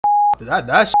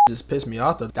That shit just pissed me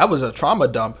off. That was a trauma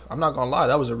dump. I'm not gonna lie,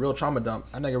 that was a real trauma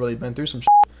dump. That nigga really been through some shit.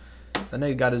 That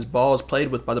nigga got his balls played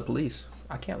with by the police.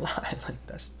 I can't lie. Like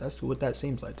that's what that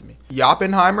seems like to me.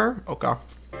 Yoppenheimer? Okay.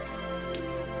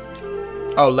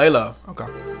 Oh, Lelo. Okay.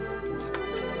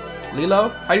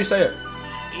 Lelo? How do you say it?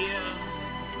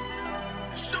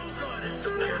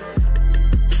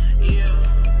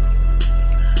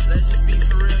 Let's just be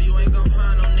for real. You ain't gonna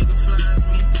find no nigga flies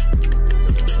me.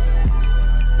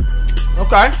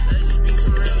 Okay. Let's just be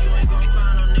for real. You ain't gonna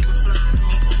find no nigga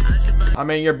flies me. I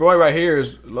mean, your boy right here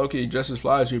is low-key just as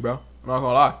fly as you, bro. I'm not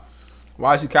gonna lie.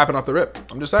 Why is he capping off the rip?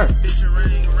 I'm just saying. Bitch,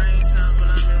 rain sounds when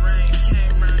I'm in rain.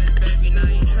 Came round this baby, now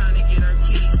you trying to get her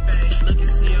kitty spayed. Look and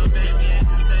see your baby ain't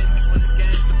the safest when it's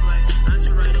games to play. I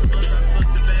should write a book, I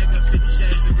fucked the bag up 50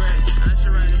 shades of gray. I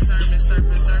should write a sermon,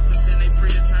 surface, and they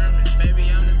predetermined. Baby,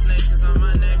 I'm the snake, cause all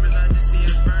my neighbors, I just see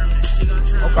us vermin. She gon'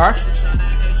 try to show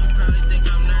that hate, she probably think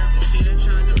I'm nervous. She done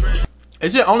tried to break.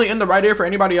 Is it only in the right ear for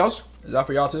anybody else? Is that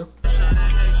for y'all too?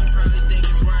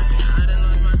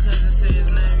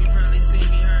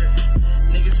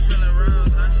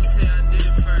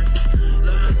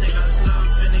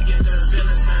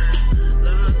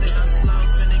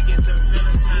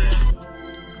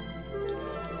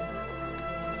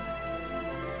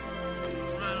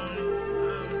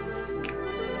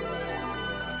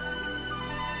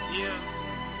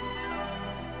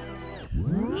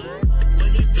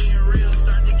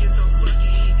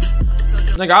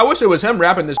 Nigga, I wish it was him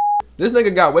rapping this. This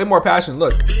nigga got way more passion.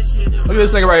 Look. Look at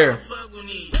this nigga right here.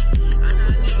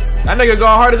 That nigga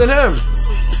going harder than him.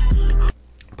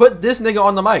 Put this nigga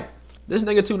on the mic. This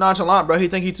nigga too nonchalant, bro. He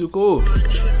think he too cool.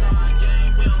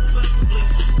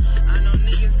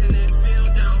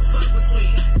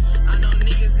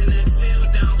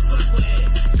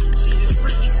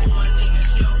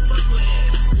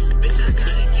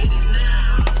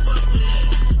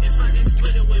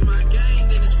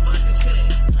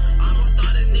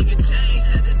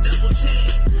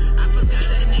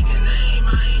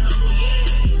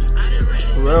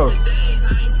 Real.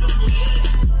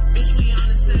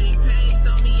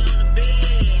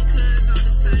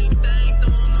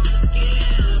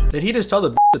 Did he just tell the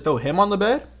bitch to throw him on the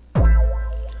bed?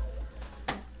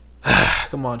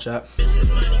 Come on, chat.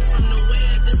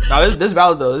 Nah, this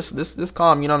valid though. This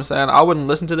calm. You know what I'm saying? I wouldn't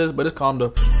listen to this, but it's calm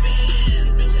though.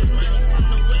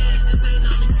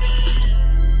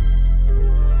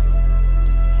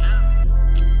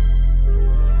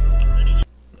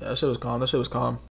 Yeah, that shit was calm. That shit was calm.